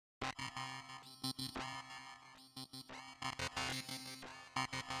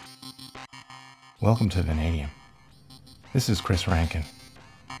Welcome to Vanadium. This is Chris Rankin.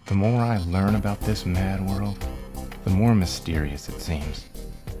 The more I learn about this mad world, the more mysterious it seems.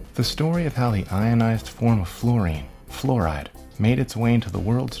 The story of how the ionized form of fluorine, fluoride, made its way into the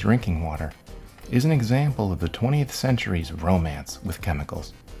world's drinking water is an example of the 20th century's romance with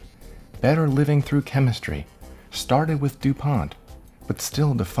chemicals. Better living through chemistry started with DuPont, but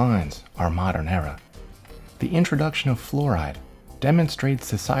still defines our modern era. The introduction of fluoride demonstrates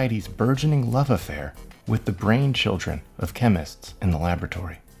society's burgeoning love affair with the brain children of chemists in the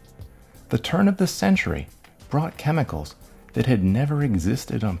laboratory. The turn of the century brought chemicals that had never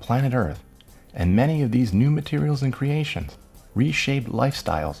existed on planet Earth, and many of these new materials and creations reshaped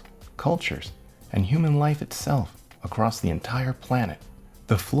lifestyles, cultures, and human life itself across the entire planet.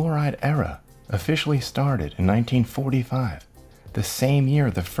 The Fluoride Era officially started in 1945, the same year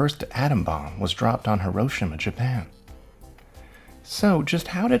the first atom bomb was dropped on Hiroshima, Japan. So, just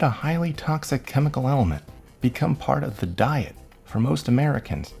how did a highly toxic chemical element become part of the diet for most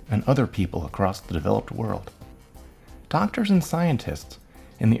Americans and other people across the developed world? Doctors and scientists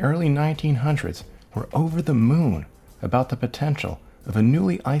in the early 1900s were over the moon about the potential of a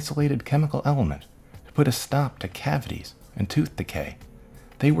newly isolated chemical element to put a stop to cavities and tooth decay.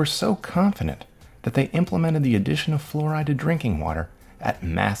 They were so confident that they implemented the addition of fluoride to drinking water at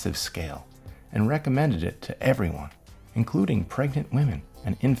massive scale and recommended it to everyone, including pregnant women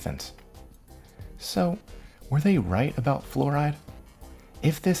and infants. So, were they right about fluoride?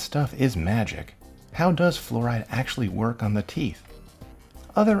 If this stuff is magic, how does fluoride actually work on the teeth?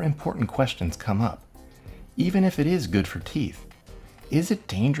 Other important questions come up. Even if it is good for teeth, is it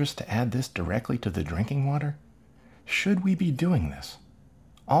dangerous to add this directly to the drinking water? Should we be doing this?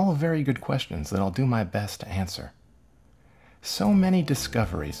 All very good questions that I'll do my best to answer. So many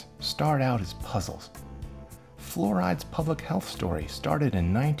discoveries start out as puzzles. Fluoride's public health story started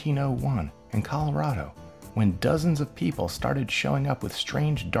in 1901 in Colorado, when dozens of people started showing up with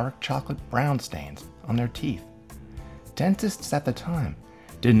strange dark chocolate brown stains on their teeth. Dentists at the time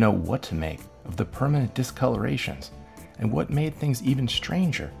didn't know what to make of the permanent discolorations, and what made things even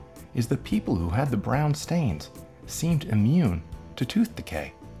stranger is the people who had the brown stains seemed immune to tooth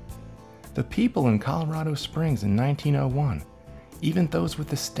decay. The people in Colorado Springs in 1901, even those with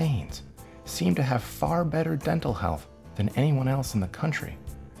the stains, seemed to have far better dental health than anyone else in the country.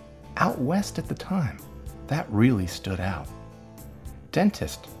 Out west at the time, that really stood out.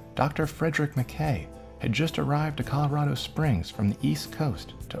 Dentist Dr. Frederick McKay had just arrived to Colorado Springs from the East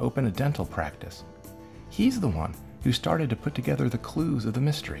Coast to open a dental practice. He's the one who started to put together the clues of the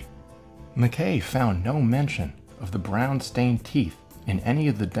mystery. McKay found no mention of the brown-stained teeth in any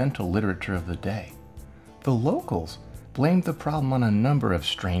of the dental literature of the day. The locals blamed the problem on a number of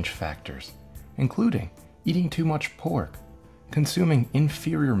strange factors, including eating too much pork, consuming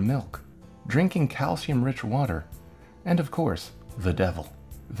inferior milk, drinking calcium-rich water, and of course, the devil.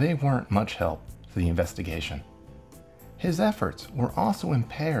 They weren't much help to the investigation. His efforts were also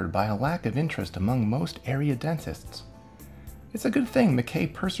impaired by a lack of interest among most area dentists. It's a good thing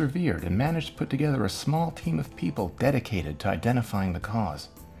McKay persevered and managed to put together a small team of people dedicated to identifying the cause.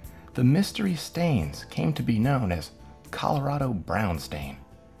 The mystery stains came to be known as Colorado brown stain.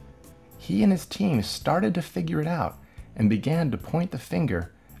 He and his team started to figure it out and began to point the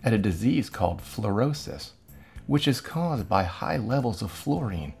finger at a disease called fluorosis, which is caused by high levels of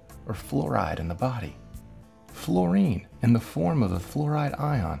fluorine or fluoride in the body. Fluorine, in the form of the fluoride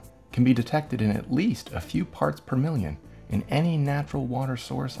ion, can be detected in at least a few parts per million in any natural water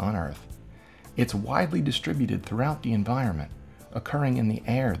source on Earth. It's widely distributed throughout the environment, occurring in the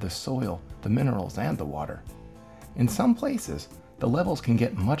air, the soil, the minerals, and the water. In some places, the levels can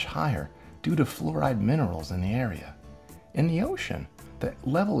get much higher due to fluoride minerals in the area. In the ocean, the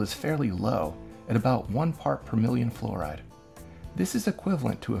level is fairly low at about 1 part per million fluoride. This is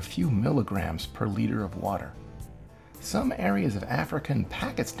equivalent to a few milligrams per liter of water. Some areas of Africa and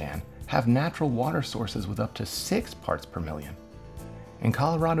Pakistan have natural water sources with up to 6 parts per million. In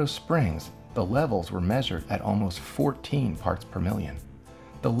Colorado Springs, the levels were measured at almost 14 parts per million.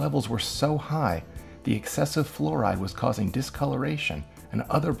 The levels were so high, the excessive fluoride was causing discoloration and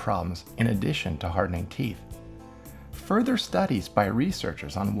other problems in addition to hardening teeth. Further studies by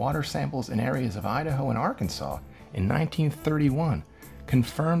researchers on water samples in areas of Idaho and Arkansas in 1931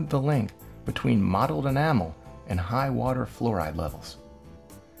 confirmed the link between mottled enamel and high water fluoride levels.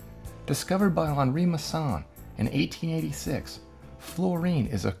 Discovered by Henri Masson in 1886, fluorine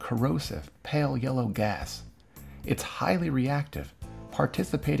is a corrosive, pale yellow gas. It's highly reactive,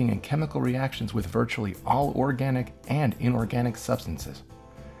 participating in chemical reactions with virtually all organic and inorganic substances.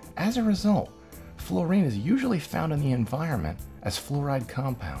 As a result, fluorine is usually found in the environment as fluoride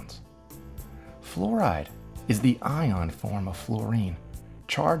compounds. Fluoride is the ion form of fluorine,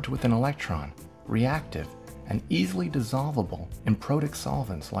 charged with an electron, reactive, and easily dissolvable in protic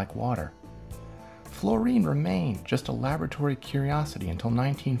solvents like water. Fluorine remained just a laboratory curiosity until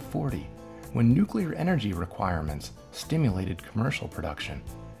 1940, when nuclear energy requirements stimulated commercial production.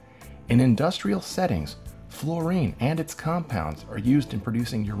 In industrial settings, fluorine and its compounds are used in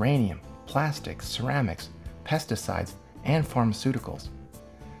producing uranium, plastics, ceramics, pesticides, and pharmaceuticals.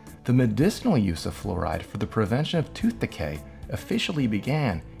 The medicinal use of fluoride for the prevention of tooth decay officially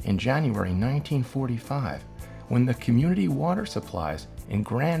began in January 1945, when the community water supplies in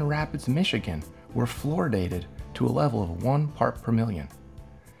Grand Rapids, Michigan were fluoridated to a level of 1 part per million.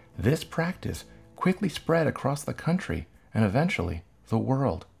 This practice quickly spread across the country and eventually the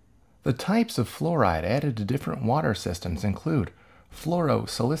world. The types of fluoride added to different water systems include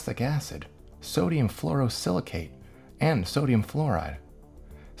fluorosilicic acid, sodium fluorosilicate, and sodium fluoride.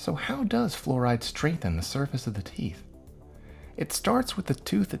 So how does fluoride strengthen the surface of the teeth? It starts with the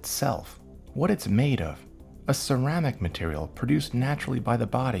tooth itself, what it's made of, a ceramic material produced naturally by the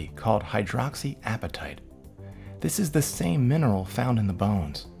body called hydroxyapatite. This is the same mineral found in the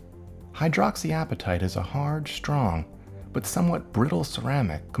bones. Hydroxyapatite is a hard, strong, but somewhat brittle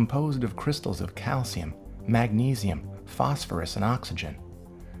ceramic composed of crystals of calcium, magnesium, phosphorus, and oxygen.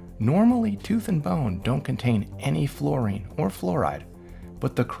 Normally, tooth and bone don't contain any fluorine or fluoride,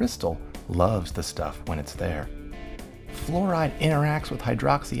 but the crystal loves the stuff when it's there. Fluoride interacts with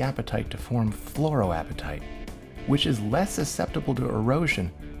hydroxyapatite to form fluoroapatite, which is less susceptible to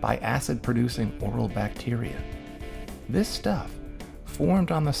erosion by acid-producing oral bacteria. This stuff,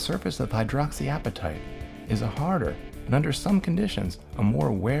 formed on the surface of hydroxyapatite, is a harder and under some conditions a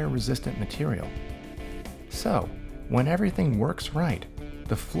more wear-resistant material. So, when everything works right,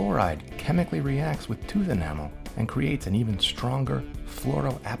 the fluoride chemically reacts with tooth enamel and creates an even stronger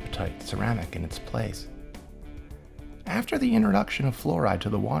fluoroapatite ceramic in its place. After the introduction of fluoride to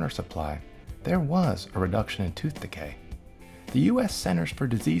the water supply, there was a reduction in tooth decay. The U.S. Centers for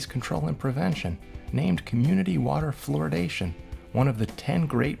Disease Control and Prevention named community water fluoridation one of the 10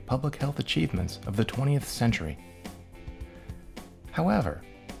 great public health achievements of the 20th century. However,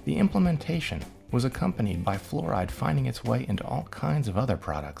 the implementation was accompanied by fluoride finding its way into all kinds of other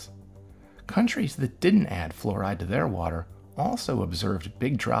products. Countries that didn't add fluoride to their water also observed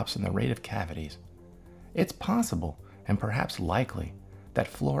big drops in the rate of cavities. It's possible, and perhaps likely,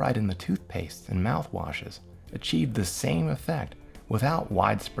 that fluoride in the toothpastes and mouthwashes achieved the same effect without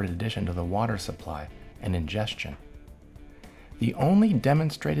widespread addition to the water supply and ingestion. The only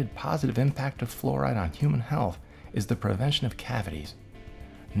demonstrated positive impact of fluoride on human health is the prevention of cavities.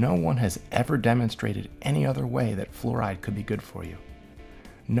 No one has ever demonstrated any other way that fluoride could be good for you.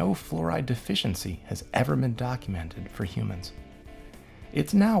 No fluoride deficiency has ever been documented for humans.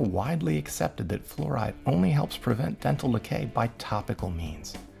 It's now widely accepted that fluoride only helps prevent dental decay by topical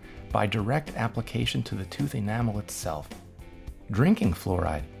means, by direct application to the tooth enamel itself. Drinking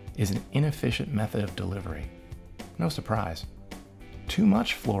fluoride is an inefficient method of delivery. No surprise. Too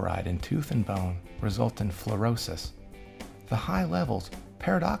much fluoride in tooth and bone results in fluorosis. The high levels,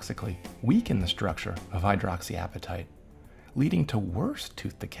 paradoxically, weaken the structure of hydroxyapatite, leading to worse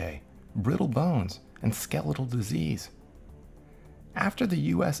tooth decay, brittle bones, and skeletal disease. After the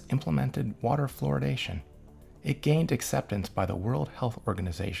U.S. implemented water fluoridation, it gained acceptance by the World Health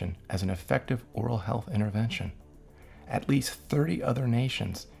Organization as an effective oral health intervention. At least 30 other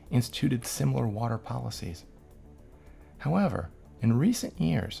nations instituted similar water policies. However, in recent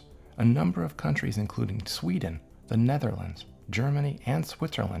years, a number of countries including Sweden, the Netherlands, Germany, and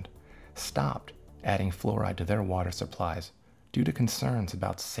Switzerland stopped adding fluoride to their water supplies due to concerns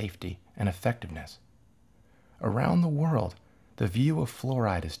about safety and effectiveness. Around the world, the view of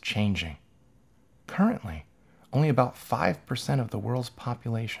fluoride is changing. Currently, only about 5% of the world's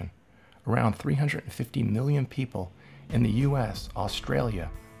population, around 350 million people in the US, Australia,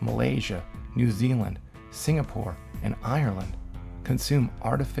 Malaysia, New Zealand, Singapore, and Ireland, consume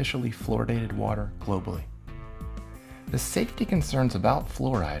artificially fluoridated water globally. The safety concerns about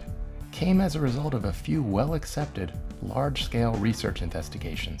fluoride came as a result of a few well-accepted, large-scale research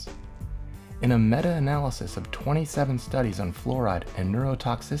investigations. In a meta-analysis of 27 studies on fluoride and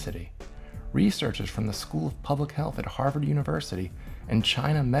neurotoxicity, researchers from the School of Public Health at Harvard University and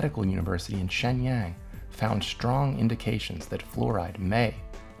China Medical University in Shenyang found strong indications that fluoride may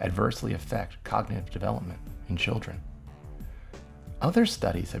adversely affect cognitive development in children. Other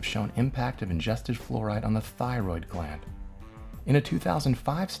studies have shown impact of ingested fluoride on the thyroid gland. In a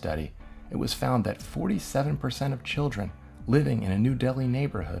 2005 study, it was found that 47% of children living in a New Delhi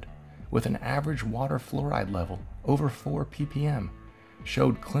neighborhood with an average water fluoride level over 4 ppm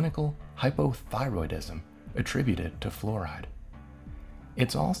showed clinical hypothyroidism attributed to fluoride.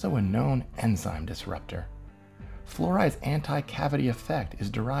 It's also a known enzyme disruptor. Fluoride's anti-cavity effect is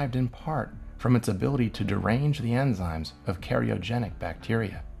derived in part from its ability to derange the enzymes of karyogenic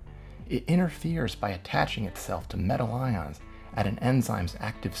bacteria. It interferes by attaching itself to metal ions at an enzyme's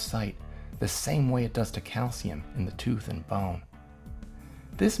active site, the same way it does to calcium in the tooth and bone.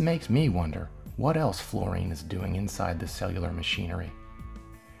 This makes me wonder what else fluorine is doing inside the cellular machinery.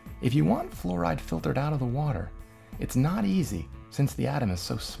 If you want fluoride filtered out of the water, it's not easy since the atom is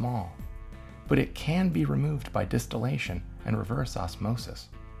so small, but it can be removed by distillation and reverse osmosis.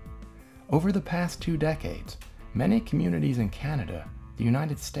 Over the past 2 decades, many communities in Canada, the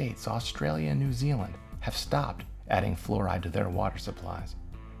United States, Australia, and New Zealand have stopped adding fluoride to their water supplies.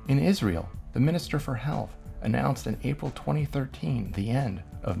 In Israel, the Minister for Health announced in April 2013 the end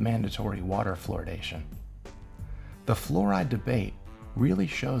of mandatory water fluoridation. The fluoride debate really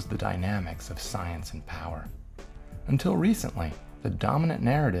shows the dynamics of science and power. Until recently, the dominant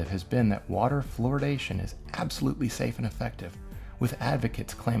narrative has been that water fluoridation is absolutely safe and effective, with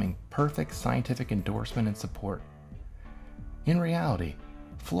advocates claiming perfect scientific endorsement and support. In reality,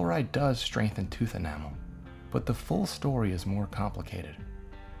 fluoride does strengthen tooth enamel, but the full story is more complicated.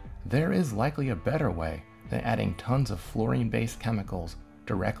 There is likely a better way than adding tons of fluorine-based chemicals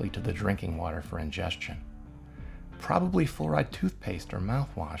directly to the drinking water for ingestion. Probably fluoride toothpaste or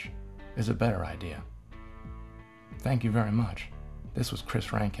mouthwash is a better idea. Thank you very much. This was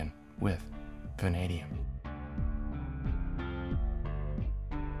Chris Rankin with Vanadium.